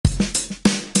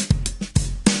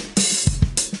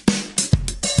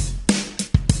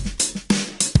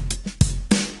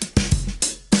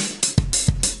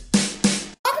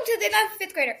of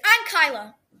 5th grader. I'm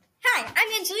Kyla. Hi,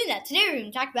 I'm Angelina. Today we're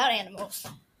going to talk about animals.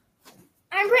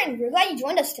 I'm Britton. We're glad you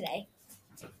joined us today.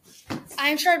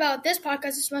 I'm sure about this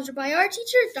podcast is sponsored by our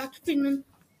teacher, Dr. Friedman.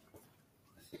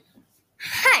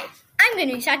 Hi, I'm going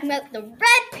to be talking about the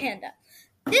red panda.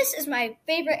 This is my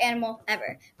favorite animal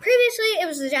ever. Previously, it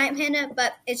was the giant panda,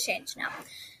 but it's changed now.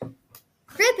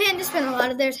 Red pandas spend a lot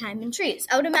of their time in trees.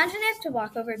 I would imagine they have to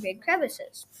walk over big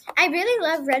crevices. I really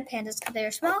love red pandas because they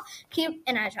are small, cute,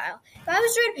 and agile. If I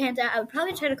was a red panda, I would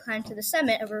probably try to climb to the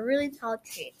summit of a really tall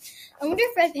tree. I wonder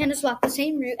if red pandas walk the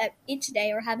same route each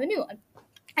day or have a new one.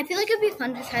 I feel like it would be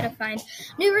fun to try to find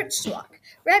new routes to walk.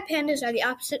 Red pandas are the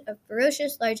opposite of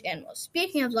ferocious, large animals.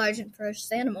 Speaking of large and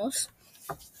ferocious animals,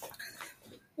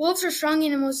 wolves are strong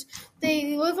animals.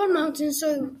 They live on mountains,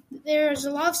 so there's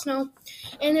a lot of snow,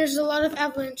 and there's a lot of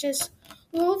avalanches.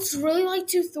 Wolves really like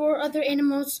to thwart other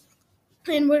animals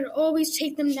and would always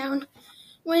take them down.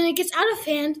 When it gets out of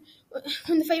hand,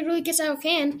 when the fight really gets out of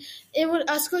hand, it would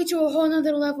escalate to a whole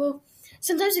other level.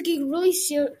 Sometimes it get really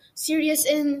serious,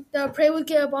 and the prey would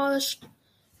get abolished.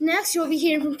 Next, you'll be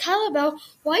hearing from Kyla about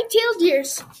white-tailed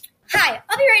deers. Hi,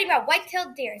 I'll be writing about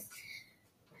white-tailed deers.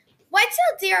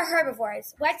 White-tailed deer are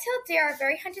herbivores. White-tailed deer are a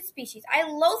very hunted species. I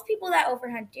loathe people that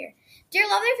overhunt deer. Deer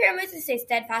love their families and stay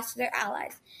steadfast to their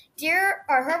allies. Deer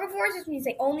are herbivores, which means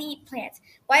they only eat plants.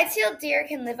 White-tailed deer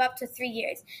can live up to 3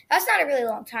 years. That's not a really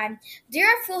long time. Deer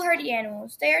are foolhardy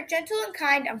animals. They are gentle and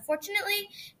kind. Unfortunately,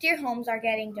 deer homes are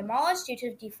getting demolished due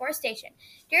to deforestation.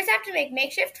 Deer have to make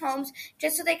makeshift homes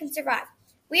just so they can survive.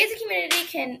 We as a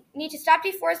community need to stop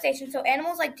deforestation so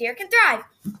animals like deer can thrive.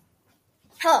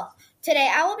 Hello.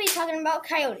 Today I will be talking about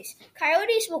coyotes.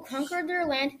 Coyotes will conquer their own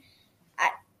land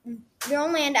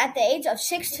at the age of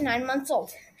 6 to 9 months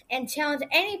old and challenge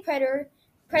any predator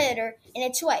in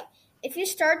its way. If you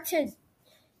start to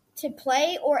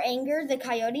play or anger the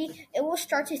coyote, it will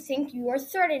start to think you are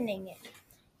threatening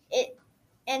it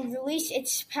and release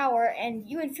its power, and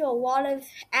you would feel a lot of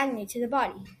agony to the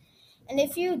body. And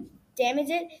if you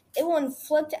damage it, it will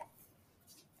inflict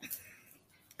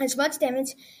as much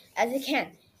damage as it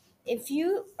can. If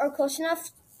you are close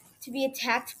enough to be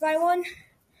attacked by one,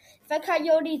 if a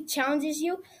coyote challenges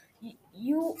you,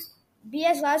 you be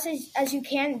as loud as you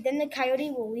can, then the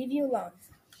coyote will leave you alone.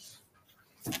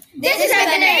 This has been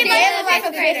a Day in the Life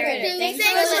of 5th Grader. Thanks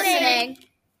for listening.